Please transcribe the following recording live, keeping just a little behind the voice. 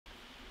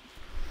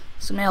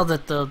So now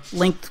that the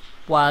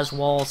lengthwise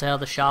wall's out of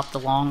the shop, the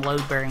long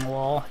load-bearing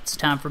wall, it's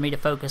time for me to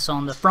focus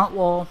on the front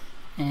wall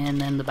and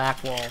then the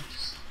back wall.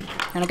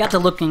 And I got to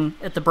looking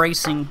at the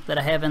bracing that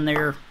I have in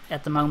there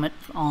at the moment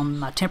on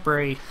my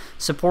temporary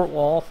support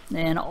wall,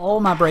 and all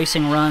my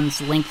bracing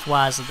runs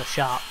lengthwise of the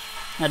shop.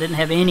 I didn't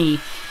have any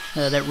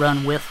that run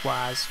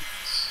widthwise.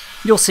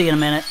 You'll see in a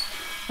minute.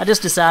 I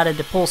just decided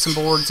to pull some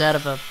boards out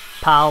of a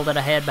pile that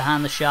I had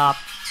behind the shop,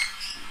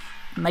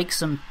 make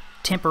some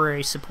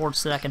temporary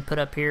supports that I can put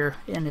up here,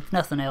 and if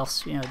nothing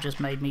else, it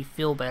just made me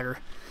feel better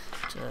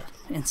to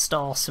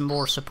install some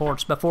more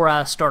supports before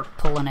I start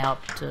pulling out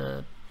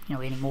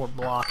any more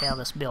block out of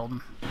this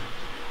building.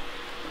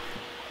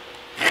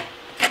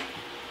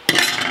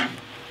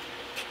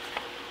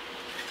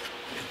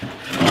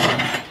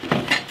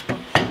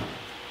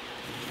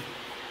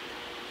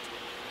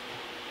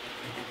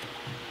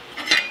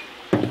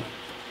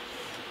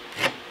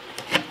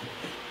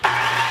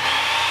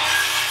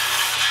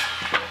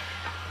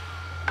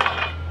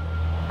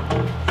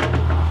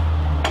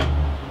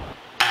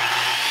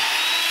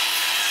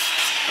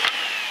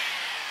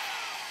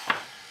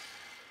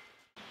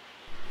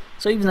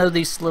 So even though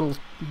these little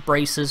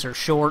braces are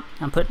short,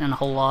 I'm putting in a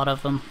whole lot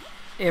of them.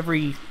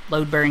 Every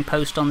load-bearing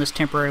post on this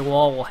temporary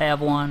wall will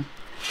have one.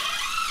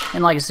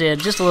 And like I said,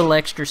 just a little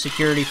extra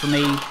security for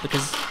me,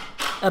 because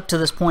up to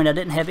this point I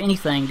didn't have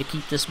anything to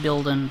keep this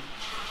building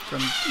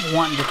from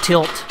wanting to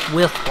tilt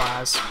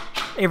widthwise.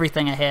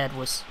 Everything I had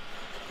was,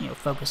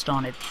 focused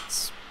on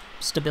its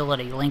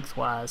stability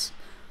lengthwise.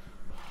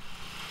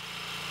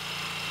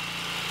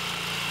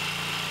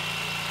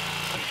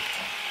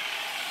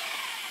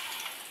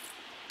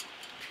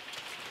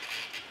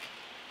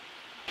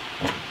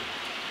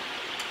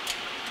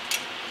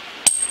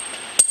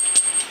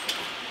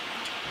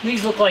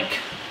 These look like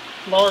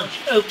large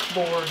oak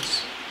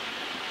boards,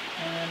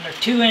 and they're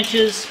 2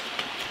 inches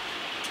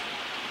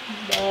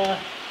by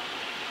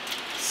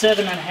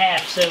 7.5,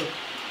 so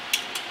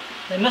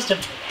they must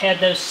have had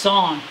those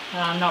sawn.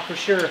 I'm not for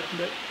sure,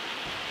 but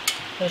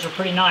those are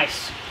pretty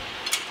nice.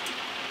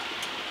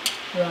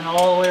 Run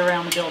all the way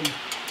around the building.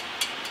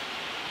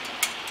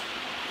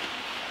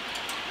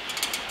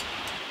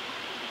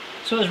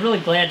 So I was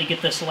really glad to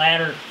get this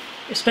ladder,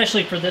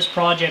 especially for this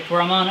project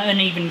where I'm on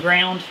uneven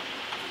ground.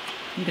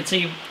 You can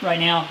see right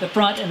now the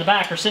front and the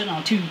back are sitting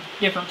on 2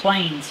 different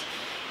planes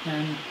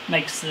and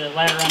makes the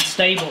ladder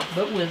unstable.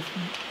 But with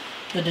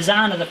the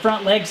design of the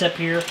front legs up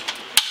here,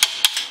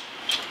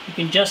 you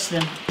can adjust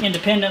them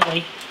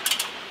independently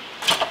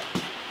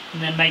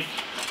and then make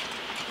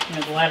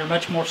the ladder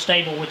much more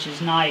stable, which is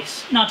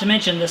nice. Not to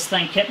mention this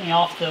thing kept me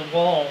off the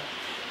wall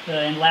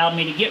and allowed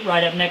me to get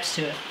right up next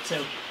to it.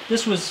 So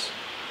this was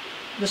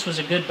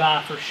a good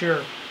buy for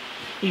sure.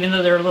 Even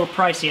though they're a little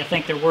pricey, I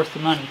think they're worth the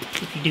money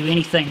if you do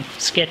anything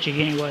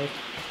sketchy anyway.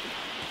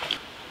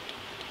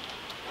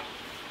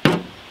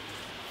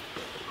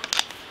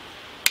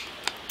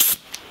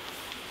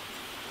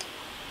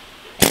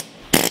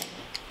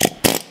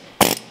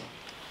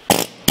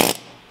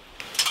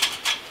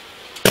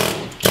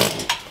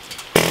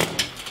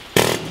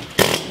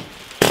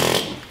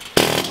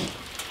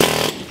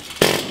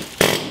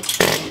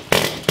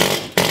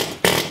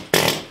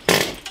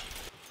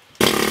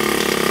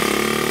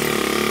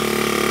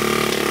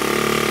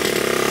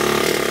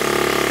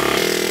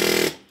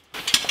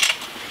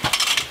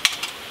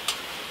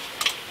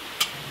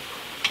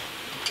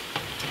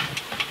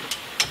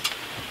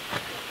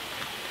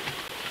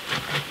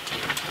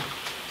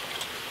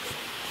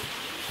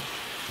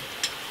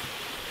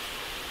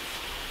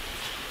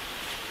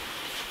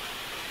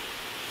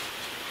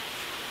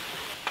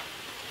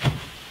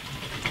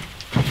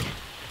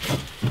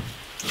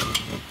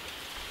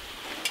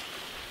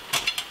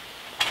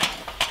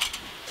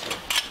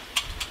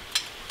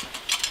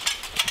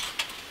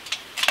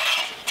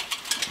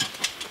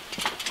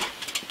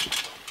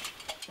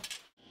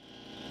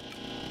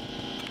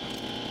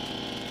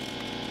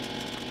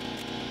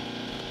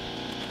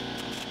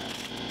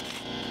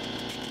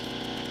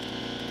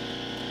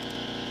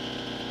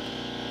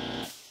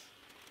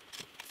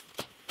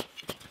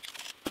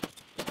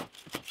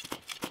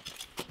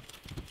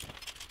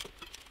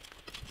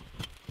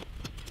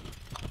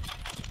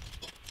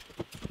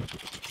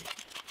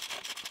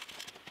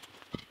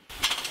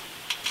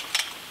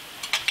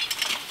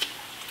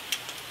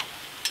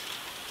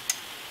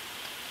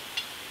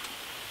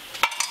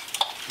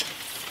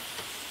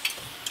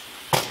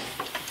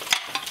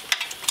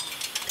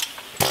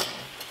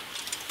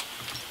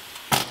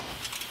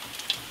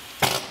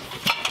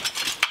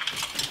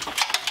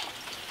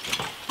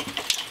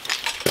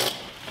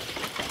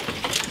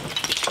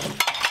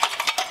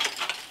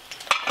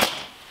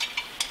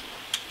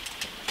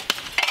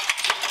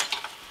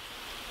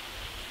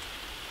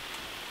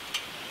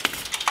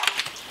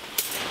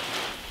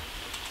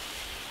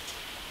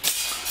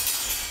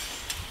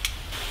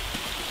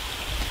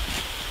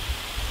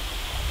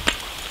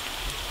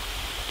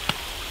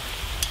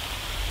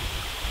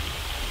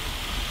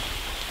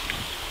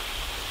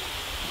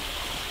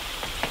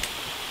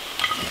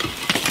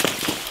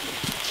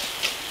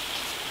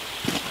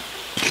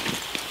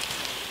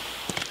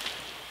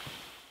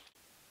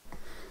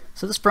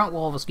 So this front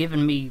wall was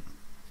giving me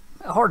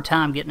a hard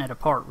time getting it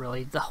apart,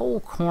 really. The whole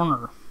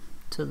corner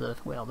to the,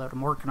 well, that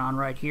I'm working on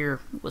right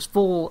here was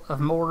full of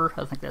mortar.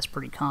 I think that's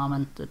pretty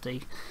common that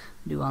they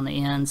do on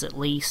the ends at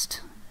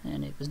least,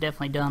 and it was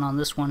definitely done on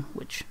this one,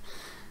 which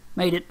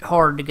made it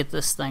hard to get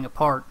this thing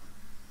apart.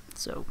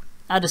 So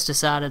I just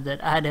decided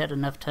that I'd had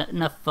enough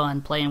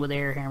fun playing with the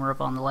air hammer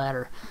up on the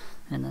ladder,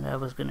 and that I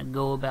was going to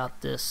go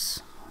about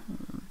this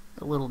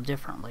a little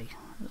differently.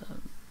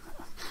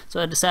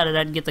 So I decided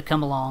I'd get the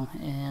come along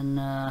and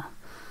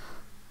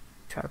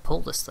try to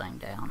pull this thing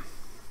down.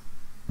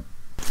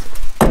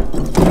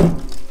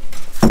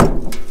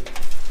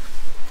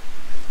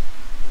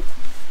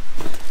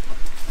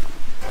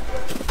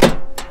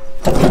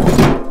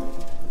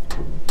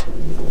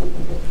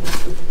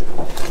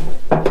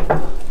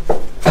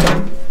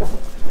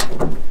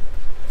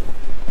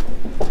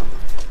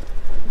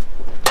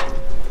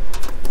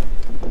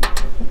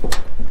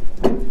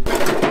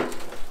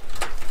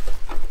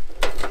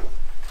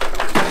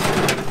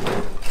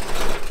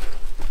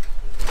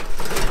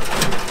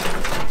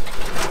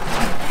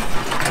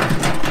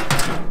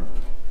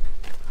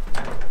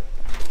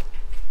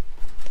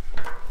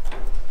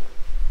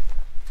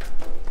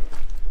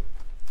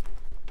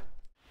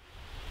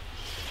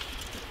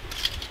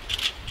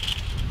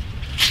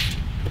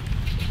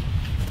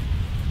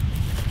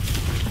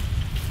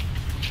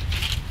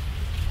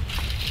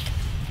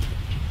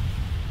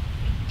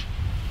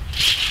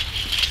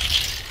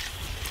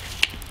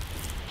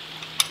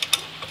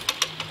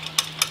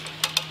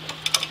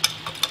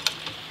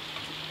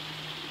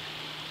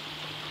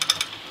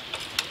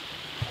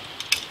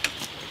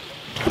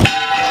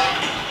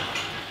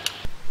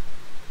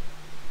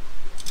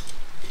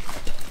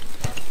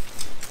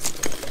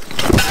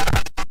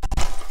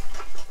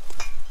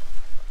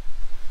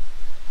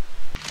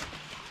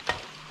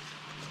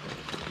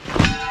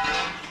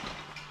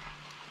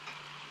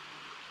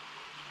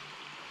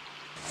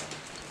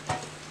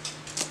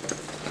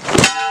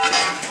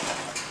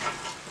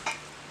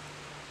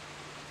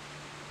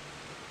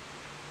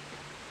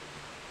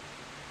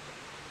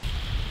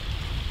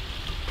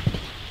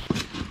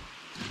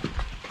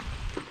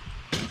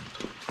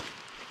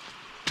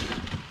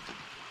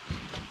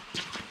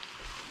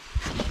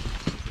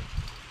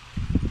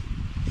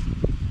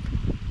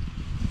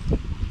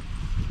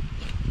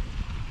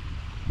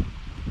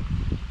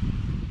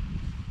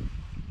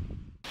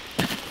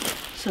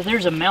 So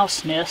there's a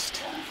mouse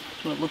nest,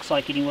 that's what it looks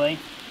like anyway.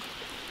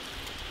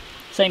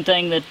 Same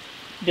thing that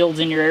builds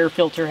in your air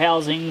filter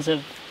housings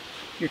of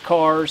your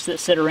cars that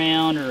sit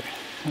around, or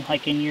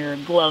like in your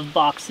glove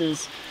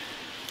boxes.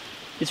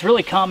 It's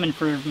really common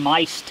for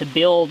mice to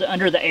build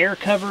under the air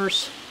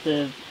covers,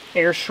 the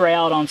air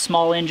shroud on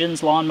small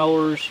engines,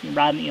 lawnmowers,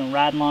 riding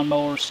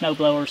lawnmowers, snow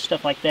blowers,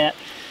 stuff like that.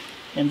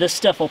 And this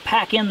stuff will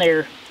pack in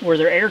there where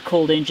they're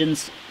air-cooled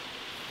engines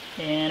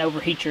and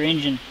overheat your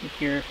engine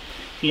if you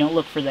don't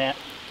look for that.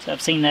 So I've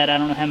seen that I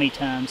don't know how many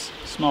times.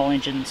 Small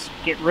engines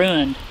get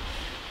ruined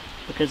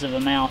because of a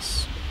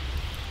mouse.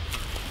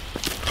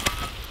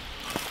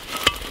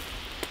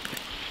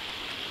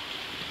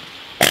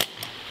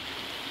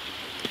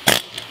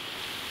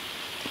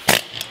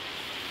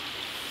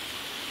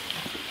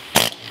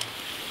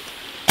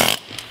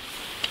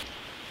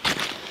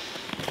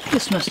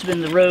 This must have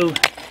been the row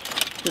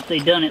that they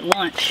done at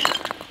lunch.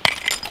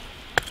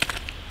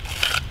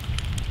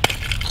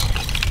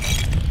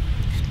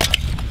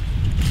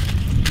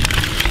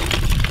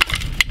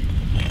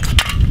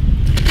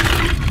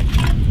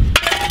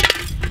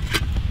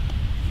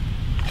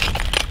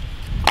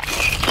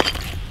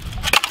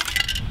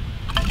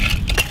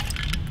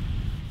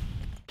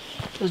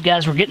 Those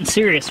guys were getting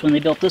serious when they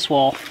built this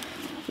wall,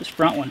 this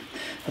front one.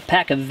 A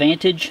pack of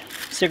Vantage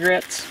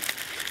cigarettes.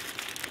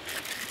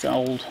 It's an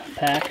old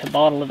pack, a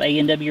bottle of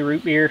A&W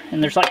root beer,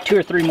 and there's like 2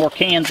 or 3 more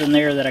cans in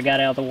there that I got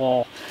out of the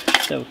wall.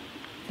 So,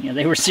 you know,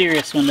 they were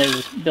serious when they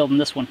were building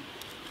this one.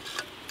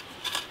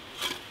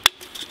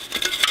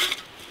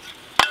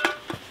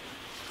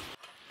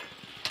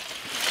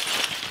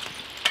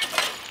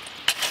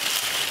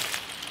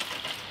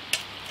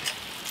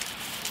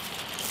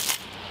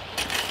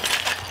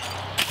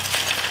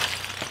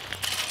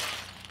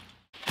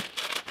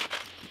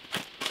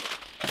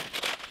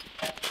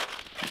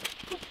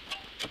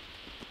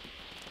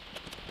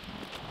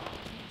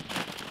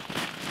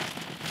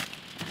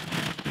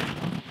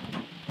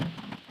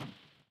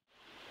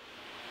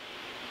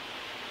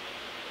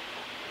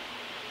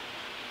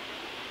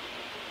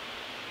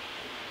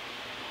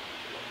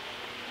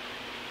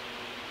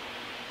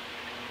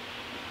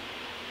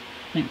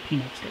 I think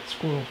Peanut's got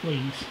squirrel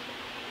fleas.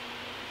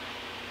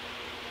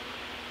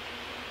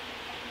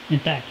 In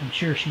fact, I'm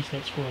sure she's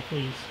got squirrel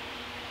fleas.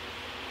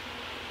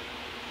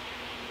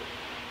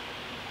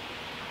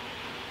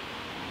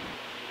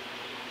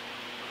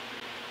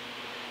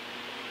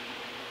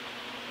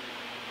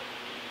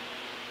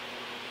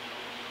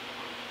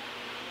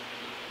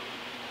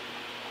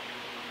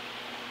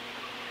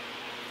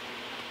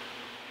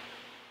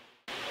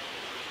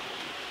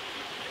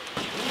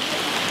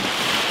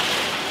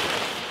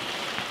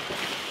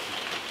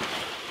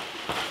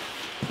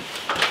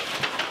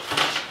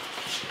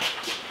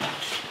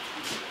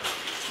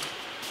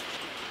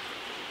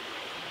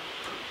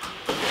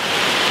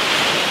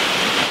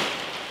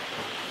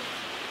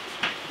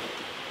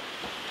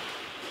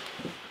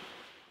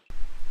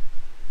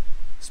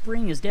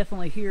 spring is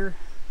definitely here.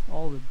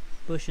 All the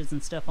bushes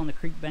and stuff on the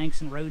creek banks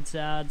and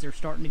roadsides are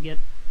starting to get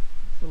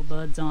little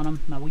buds on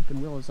them. My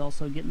weeping willow is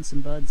also getting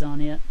some buds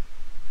on it,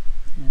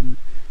 and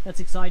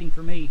that's exciting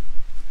for me.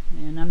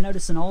 And I'm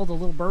noticing all the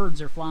little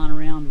birds are flying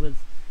around with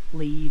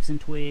leaves and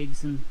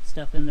twigs and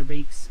stuff in their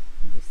beaks.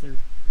 I guess they're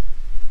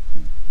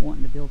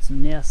wanting to build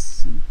some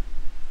nests and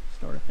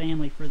start a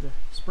family for the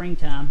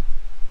springtime.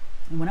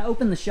 And when I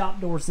opened the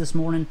shop doors this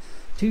morning,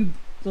 2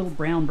 little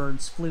brown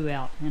birds flew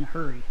out in a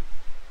hurry.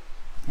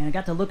 And I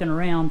got to looking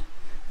around,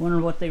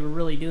 wondering what they were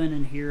really doing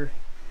in here.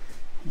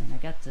 And I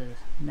got to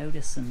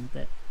noticing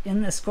that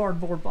in this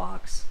cardboard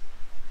box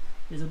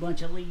is a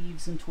bunch of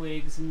leaves and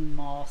twigs and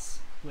moss,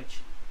 which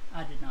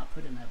I did not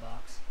put in that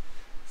box.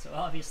 So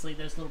obviously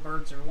those little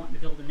birds are wanting to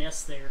build a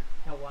nest there.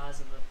 How wise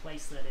of a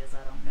place that is,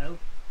 I don't know.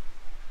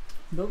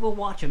 But we'll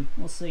watch them.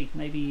 We'll see.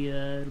 Maybe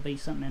it'll be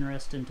something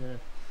interesting to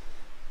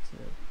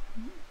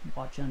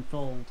watch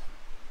unfold.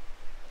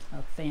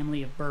 A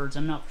family of birds.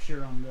 I'm not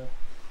sure on the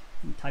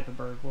type of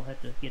bird. We'll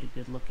have to get a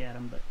good look at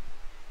them, but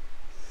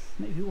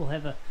maybe we'll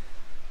have a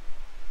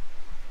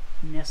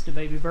nest of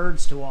baby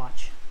birds to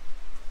watch.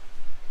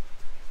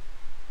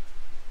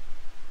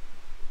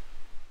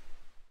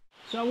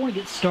 So I want to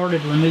get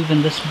started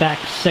removing this back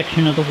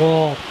section of the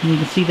wall. And you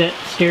can see that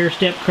stair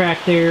step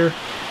crack there.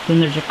 Then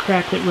there's a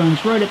crack that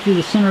runs right up through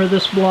the center of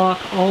this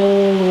block,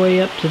 all the way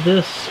up to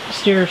this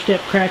stair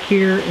step crack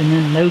here, and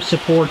then no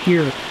support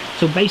here.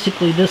 So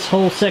basically this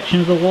whole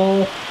section of the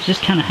wall is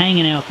just kind of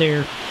hanging out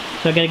there.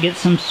 So I got to get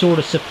some sort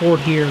of support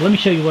here. Let me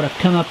show you what I've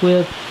come up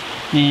with,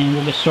 and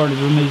we'll get started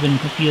removing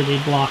a few of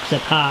these blocks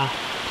up high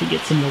to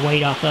get some of the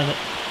weight off of it.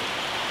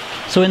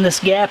 So in this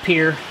gap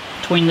here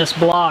between this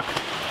block,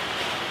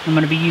 I'm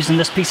going to be using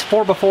this piece of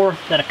 4x4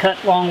 that I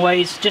cut long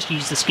ways. Just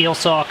use the scale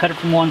saw, cut it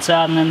from one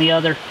side and then the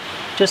other,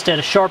 just at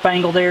a sharp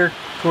angle there,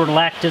 where it'll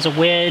act as a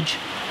wedge,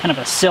 kind of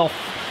a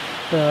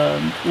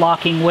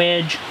self-locking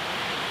wedge.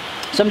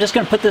 So I'm just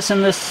going to put this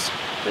in this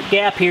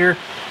gap here,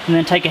 and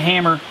then take a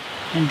hammer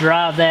and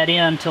drive that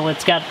in until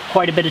it's got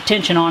quite a bit of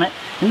tension on it.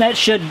 And that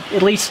should,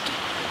 at least,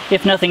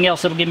 if nothing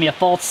else, it'll give me a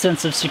false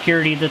sense of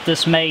security that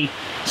this may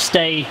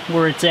stay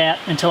where it's at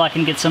until I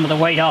can get some of the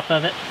weight off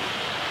of it.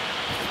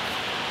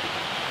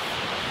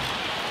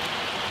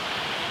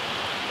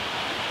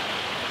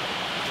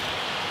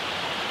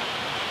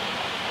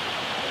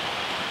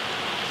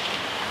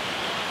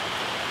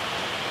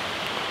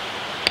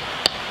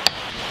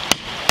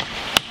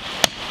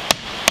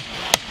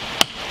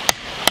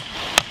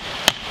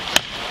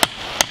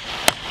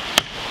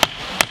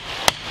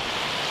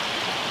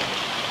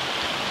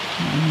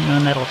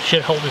 And that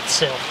should hold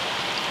itself.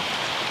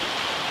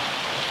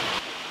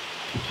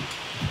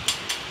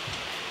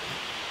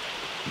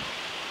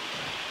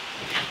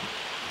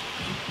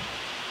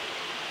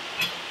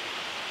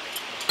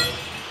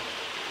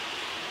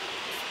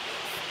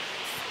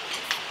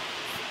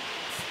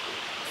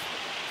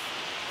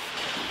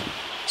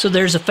 So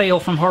there's a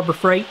fail from Harbor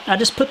Freight. I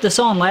just put this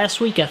on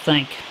last week, I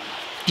think.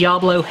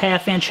 Diablo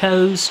 1/2-inch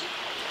hose.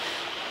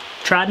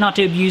 Tried not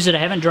to abuse it. I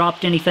haven't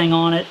dropped anything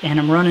on it, and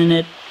I'm running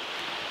it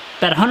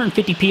about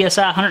 150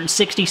 psi,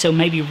 160, so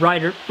maybe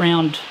right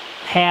around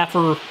half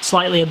or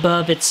slightly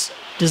above its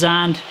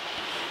designed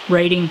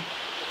rating.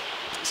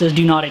 It says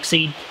do not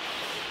exceed.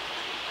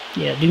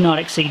 Yeah, do not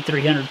exceed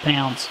 300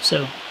 pounds.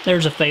 So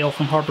there's a fail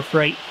from Harbor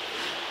Freight.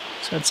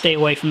 So I'd stay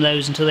away from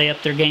those until they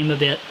up their game a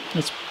bit.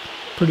 That's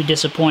pretty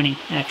disappointing,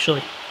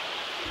 actually.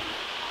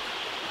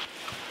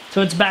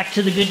 So it's back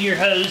to the Goodyear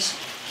hose.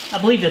 I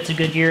believe it's a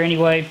Goodyear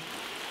anyway.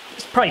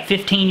 It's probably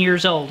 15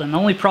 years old, and the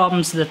only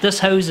problems that this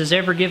hose has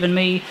ever given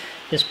me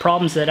is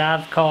problems that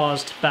I've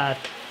caused by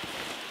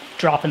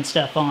dropping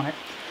stuff on it.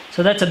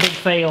 So that's a big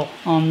fail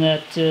on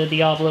that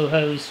Diablo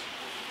hose.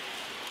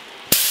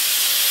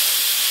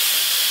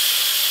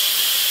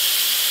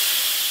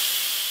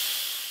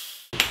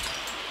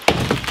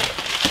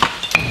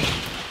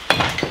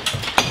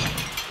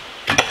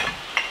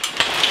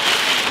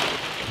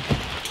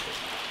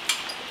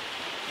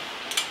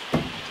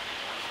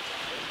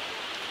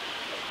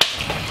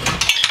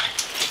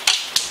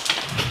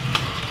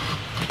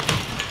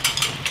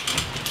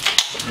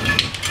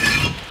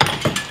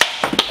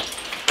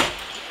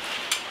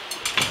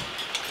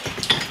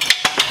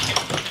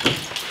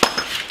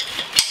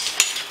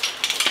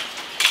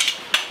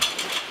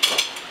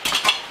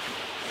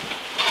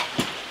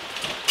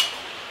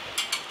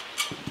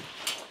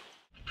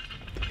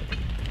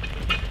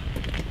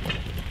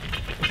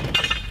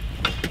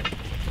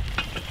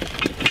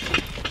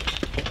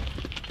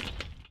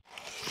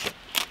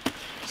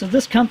 So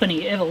this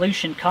company,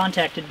 Evolution,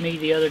 contacted me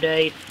the other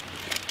day.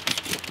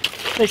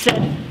 They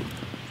said,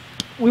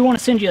 we want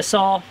to send you a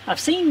saw. I've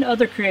seen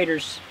other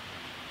creators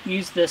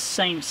use this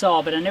same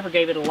saw, but I never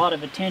gave it a lot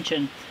of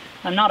attention.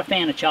 I'm not a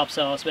fan of chop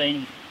saws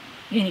by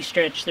any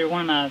stretch. They're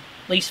one of my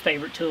least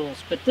favorite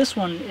tools. But this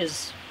one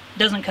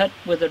doesn't cut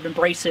with an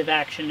abrasive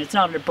action. It's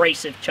not an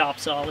abrasive chop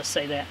saw, let's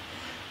say that.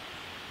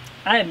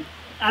 I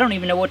don't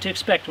even know what to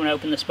expect when I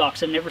open this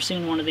box. I've never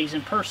seen one of these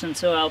in person,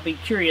 so I'll be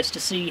curious to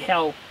see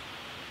how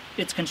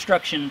its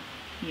construction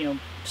you know,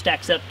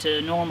 stacks up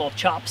to normal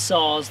chop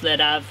saws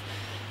that I've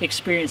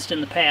experienced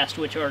in the past,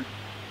 which are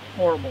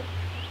horrible.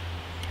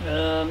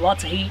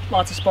 Lots of heat,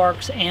 lots of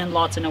sparks, and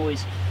lots of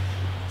noise.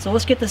 So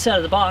let's get this out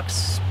of the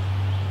box,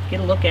 get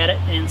a look at it,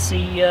 and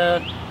see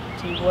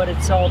what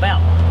it's all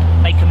about.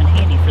 Might come in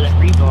handy for that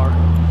rebar.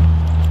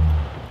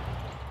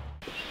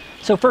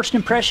 So first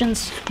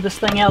impressions, this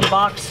thing out of the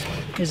box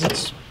is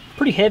it's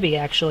pretty heavy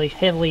actually,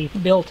 heavily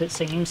built it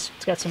seems.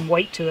 It's got some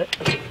weight to it.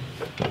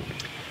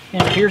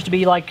 And it appears to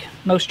be like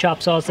most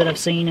chop saws that I've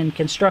seen in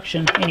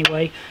construction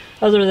anyway,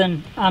 other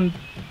than I'm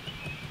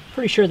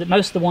pretty sure that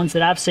most of the ones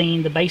that I've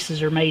seen, the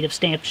bases are made of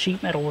stamped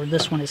sheet metal, where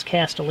this one is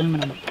cast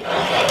aluminum.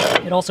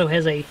 It also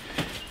has a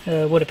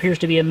what appears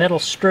to be a metal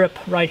strip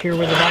right here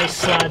where the vise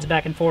slides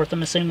back and forth.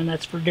 I'm assuming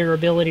that's for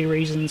durability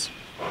reasons.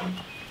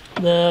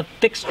 The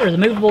fixed or the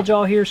movable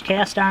jaw here is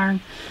cast iron.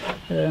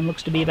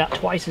 Looks to be about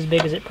twice as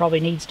big as it probably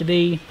needs to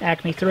be.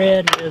 Acme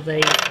thread with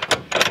a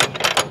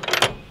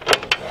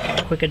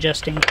quick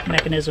adjusting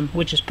mechanism,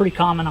 which is pretty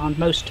common on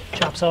most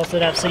chop saws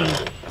that I've seen.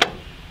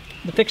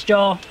 The fixed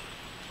jaw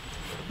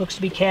looks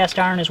to be cast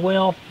iron as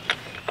well.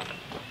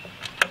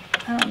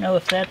 I don't know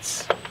if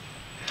that's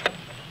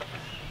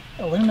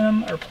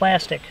aluminum or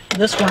plastic.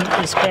 This one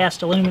is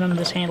cast aluminum,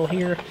 this handle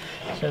here,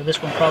 so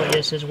this one probably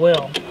is as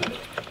well.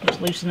 Just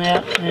loosen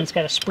that, and it's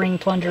got a spring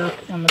plunger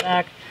on the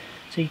back,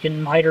 so you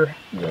can miter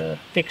the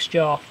fixed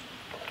jaw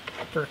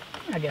for,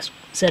 I guess,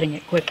 setting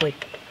it quickly.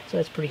 So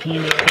that's pretty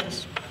handy, I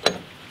guess.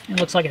 It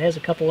looks like it has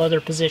a couple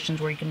other positions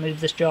where you can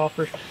move this jaw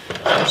for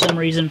some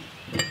reason.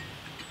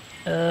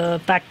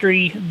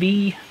 Factory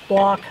V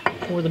block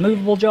for the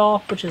movable jaw,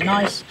 which is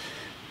nice.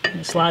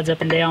 And it slides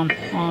up and down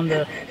on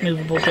the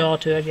movable jaw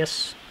to, I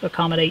guess,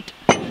 accommodate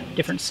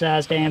different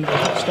size diameter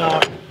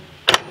stock.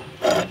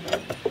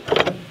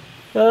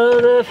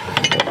 The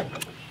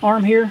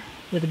arm here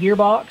with the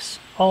gearbox,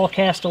 all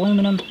cast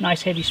aluminum,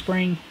 nice heavy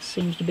spring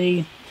seems to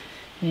be.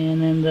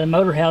 And then the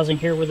motor housing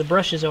here where the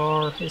brushes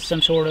are is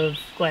some sort of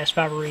glass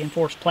fiber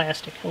reinforced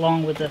plastic,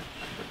 along with the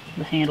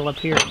handle up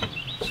here.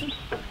 So,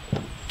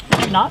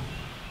 not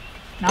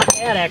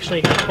bad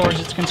actually as far as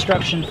its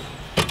construction.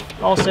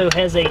 Also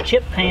has a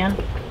chip pan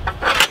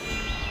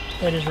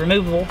that is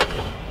removable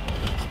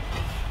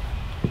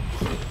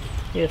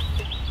if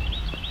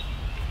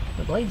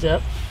the blade's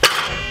up.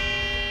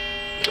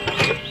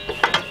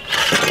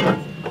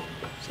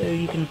 So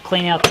you can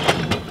clean out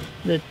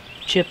the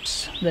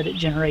chips that it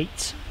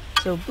generates.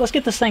 So let's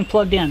get this thing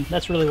plugged in.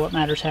 That's really what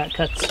matters, how it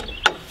cuts.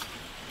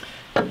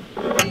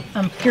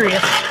 I'm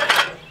curious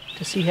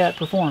to see how it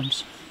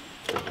performs.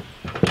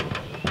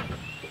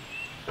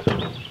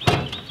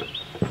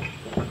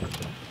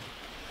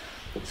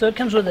 So it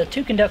comes with a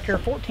 2-conductor,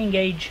 14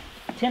 gauge,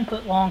 10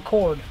 foot long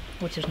cord,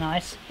 which is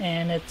nice,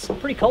 and it's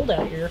pretty cold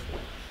out here.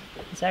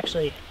 It's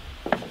actually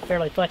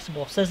fairly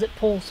flexible. It says it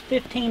pulls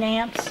 15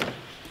 amps,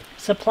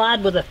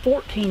 supplied with a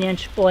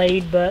 14-inch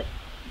blade, but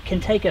can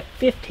take a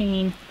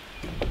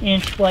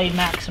 15-inch blade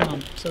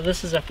maximum. So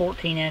this is a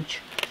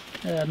 14-inch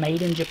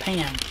made in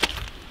Japan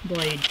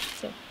blade.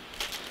 So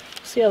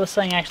see how this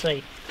thing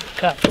actually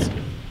cuts.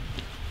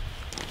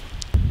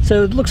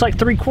 So it looks like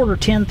 3/4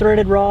 10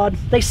 threaded rod.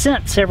 They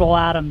sent several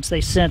items.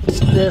 They sent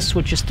this,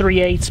 which is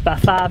 3/8 by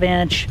 5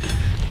 inch.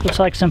 Looks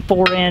like some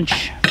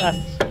 4-inch by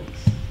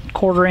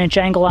 1/4 inch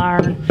angle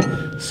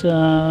iron,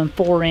 some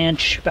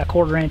 4-inch by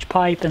 1/4 inch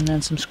pipe, and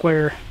then some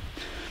square.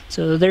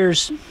 So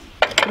there's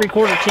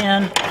 3/4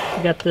 10.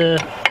 We got the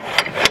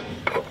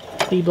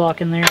V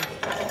block in there.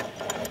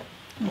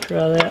 I'll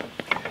try that.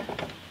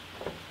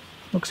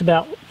 Looks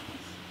about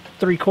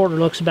 3/4.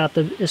 Looks about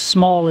as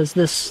small as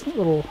this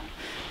little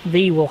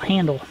V will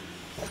handle.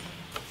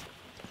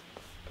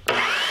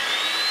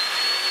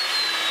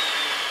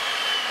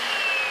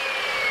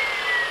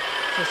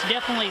 So it's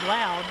definitely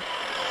loud,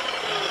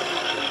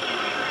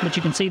 but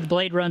you can see the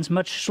blade runs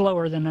much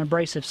slower than an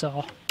abrasive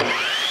saw.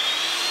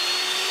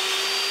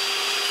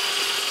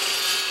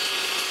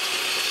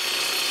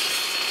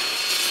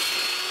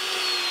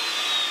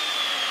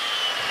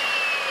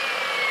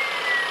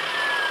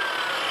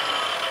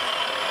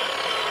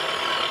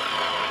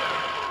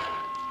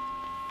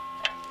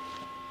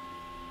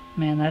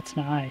 Man, that's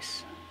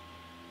nice.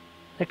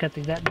 That cut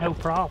through that no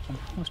problem.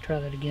 Let's try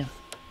that again.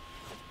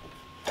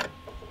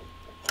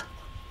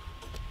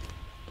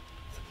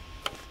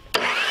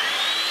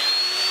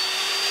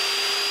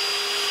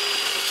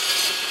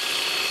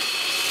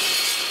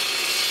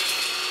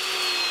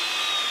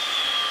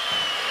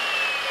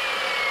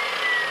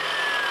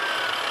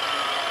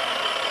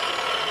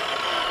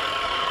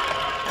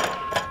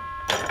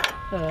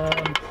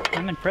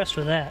 I'm impressed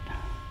with that.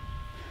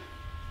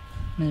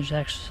 There's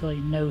actually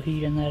no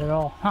heat in that at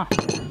all. Huh.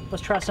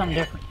 Let's try something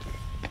different.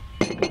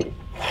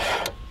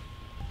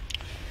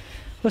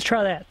 Let's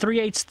try that.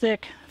 3/8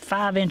 thick,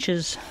 5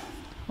 inches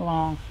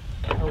long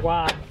or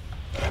wide.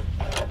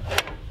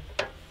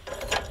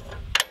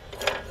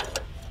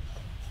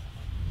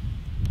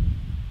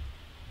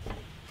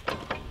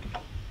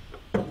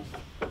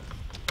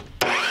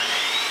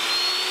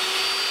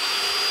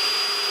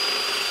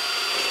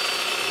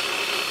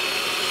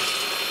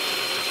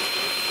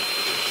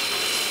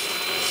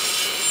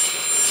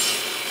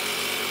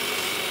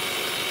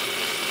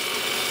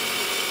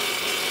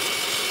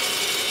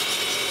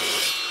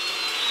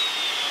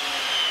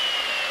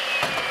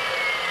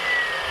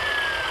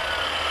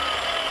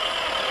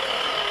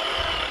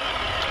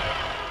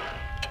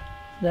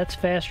 That's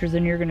faster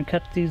than you're going to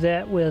cut through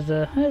that with,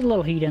 there's a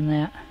little heat in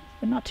that,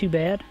 but not too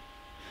bad.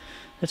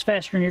 That's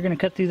faster than you're going to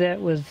cut through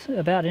that with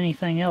about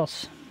anything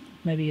else.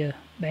 Maybe a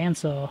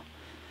bandsaw.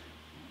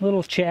 A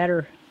little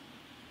chatter.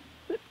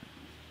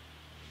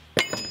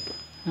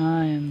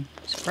 I am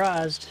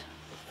surprised.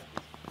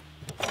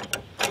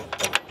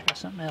 Try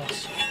something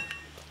else.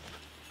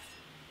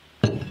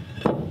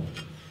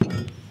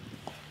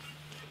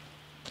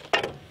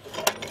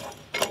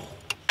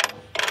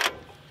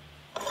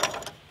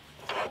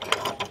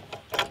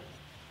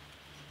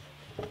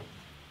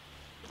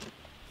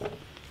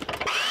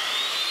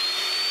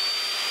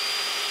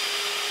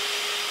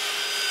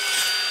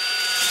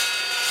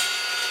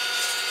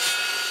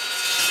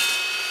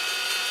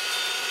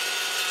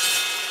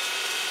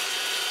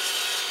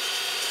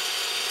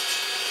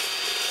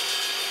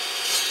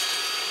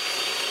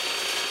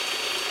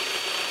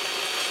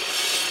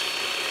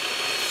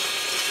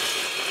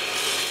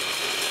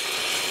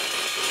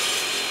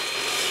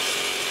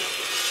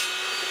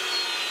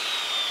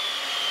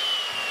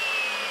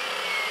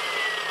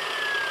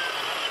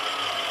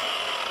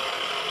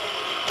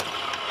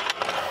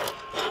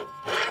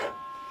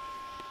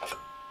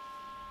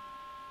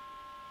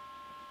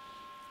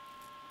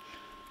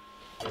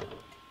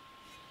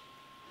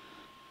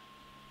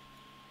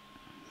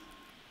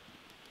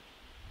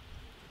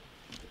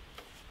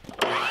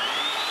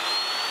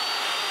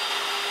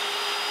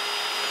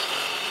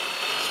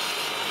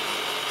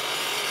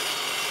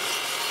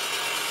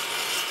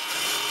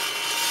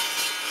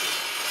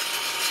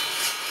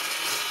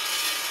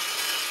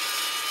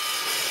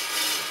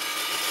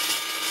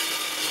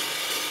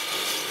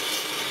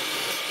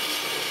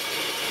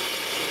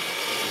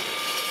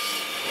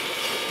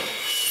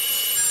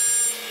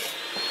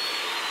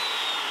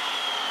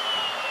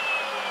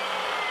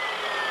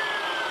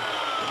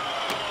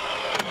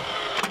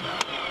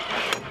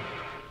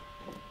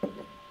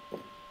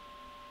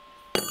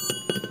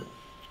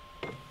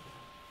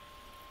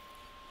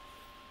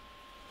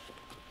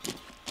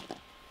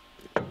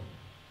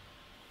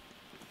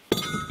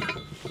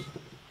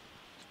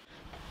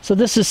 So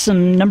this is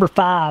some number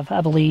 5,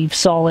 I believe,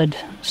 solid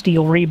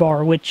steel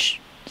rebar, which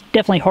is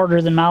definitely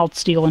harder than mild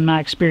steel in my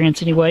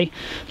experience anyway.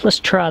 Let's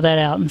try that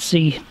out and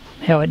see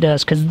how it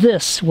does, because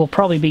this will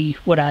probably be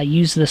what I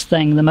use this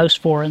thing the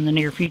most for in the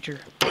near future.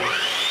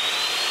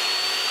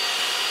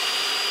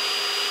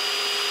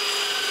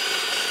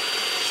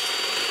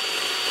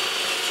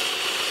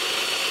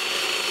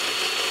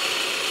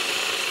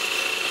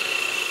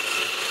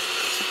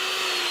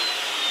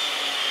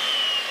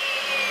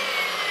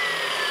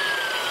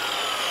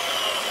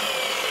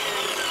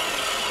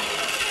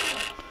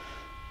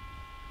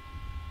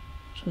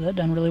 So that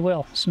done really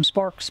well. Some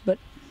sparks, but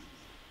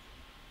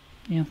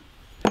yeah,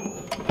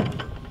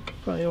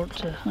 probably ought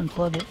to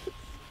unplug it.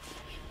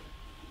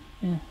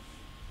 Yeah,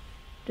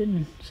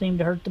 didn't seem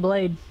to hurt the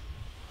blade.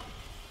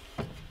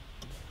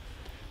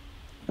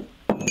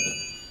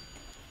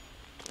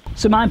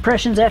 So my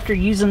impressions after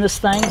using this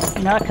thing,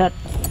 you know, I cut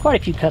quite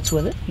a few cuts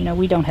with it. You know,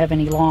 we don't have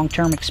any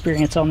long-term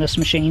experience on this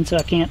machine, so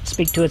I can't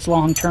speak to its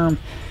long-term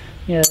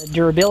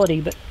durability,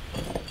 but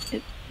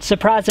it's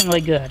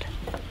surprisingly good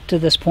to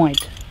this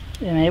point.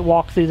 I mean, it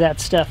walked through that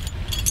stuff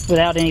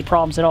without any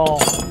problems at all.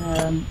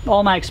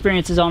 All my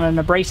experience is on an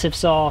abrasive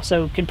saw,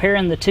 so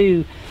comparing the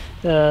two,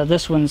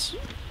 this one's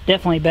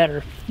definitely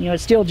better. You know, it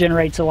still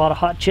generates a lot of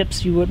hot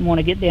chips you wouldn't want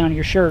to get down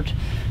your shirt,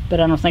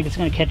 but I don't think it's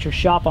going to catch your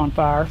shop on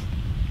fire.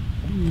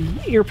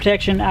 Ear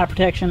protection, eye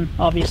protection,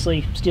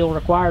 obviously still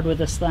required with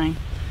this thing.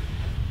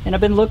 And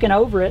I've been looking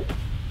over it,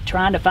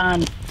 trying to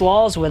find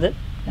flaws with it.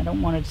 I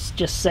don't want to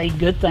just say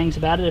good things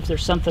about it. If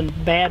there's something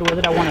bad with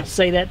it, I want to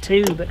say that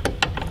too, but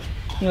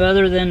you know,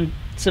 other than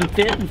some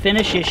fit and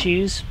finish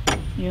issues,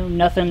 you know,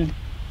 nothing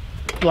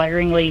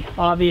glaringly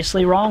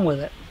obviously wrong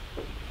with it.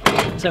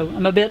 So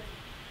I'm a bit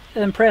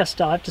impressed,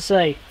 I have to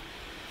say.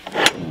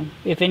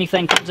 If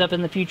anything comes up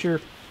in the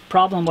future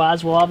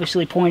problem-wise, we'll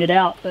obviously point it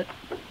out, but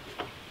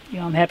you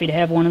know, I'm happy to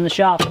have one in the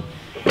shop.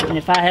 And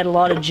if I had a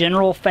lot of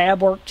general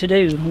fab work to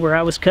do, where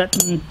I was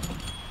cutting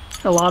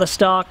a lot of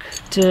stock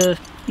to,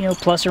 you know,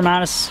 plus or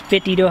minus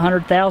 50 to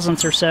 100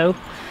 thousandths or so,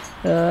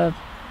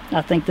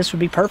 I think this would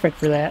be perfect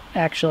for that,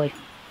 actually.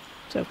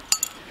 So,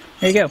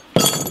 there you go.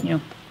 You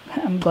know,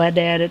 I'm glad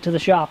to add it to the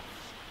shop.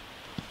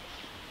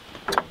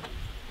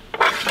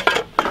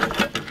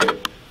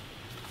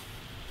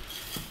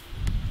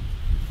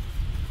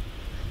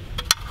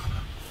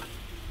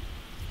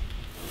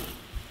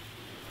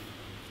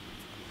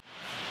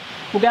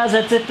 Well guys,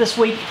 that's it this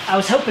week. I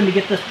was hoping to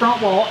get the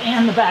front wall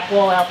and the back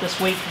wall out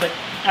this week, but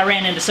I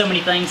ran into so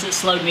many things that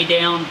slowed me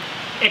down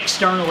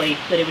externally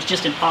that it was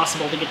just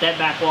impossible to get that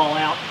back wall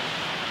out.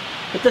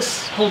 But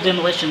this whole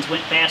demolitions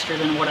went faster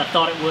than what I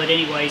thought it would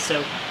anyway,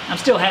 so I'm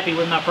still happy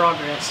with my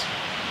progress.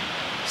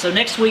 So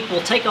next week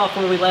we'll take off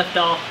where we left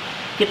off,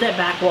 get that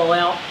back wall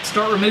out,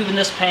 start removing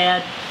this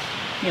pad,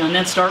 you know, and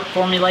then start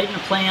formulating a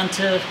plan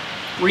to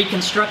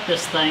reconstruct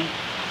this thing.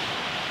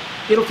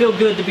 It'll feel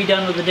good to be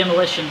done with the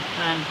demolition.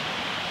 I'm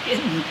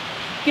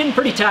getting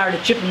pretty tired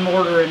of chipping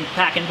mortar and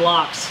packing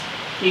blocks,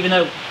 even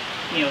though,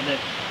 you know, the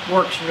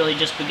work's really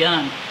just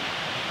begun.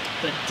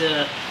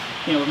 But,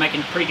 you know, we're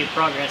making pretty good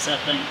progress, I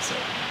think. So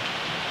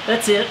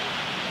that's it.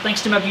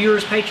 Thanks to my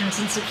viewers, patrons,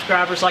 and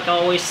subscribers. Like I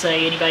always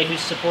say, anybody who's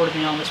supported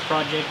me on this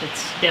project,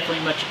 it's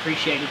definitely much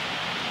appreciated.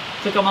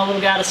 Click on my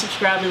little guy to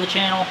subscribe to the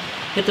channel.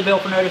 Hit the bell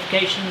for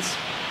notifications.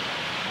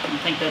 I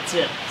think that's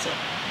it. So,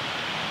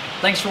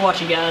 thanks for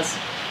watching, guys,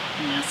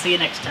 and I'll see you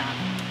next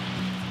time.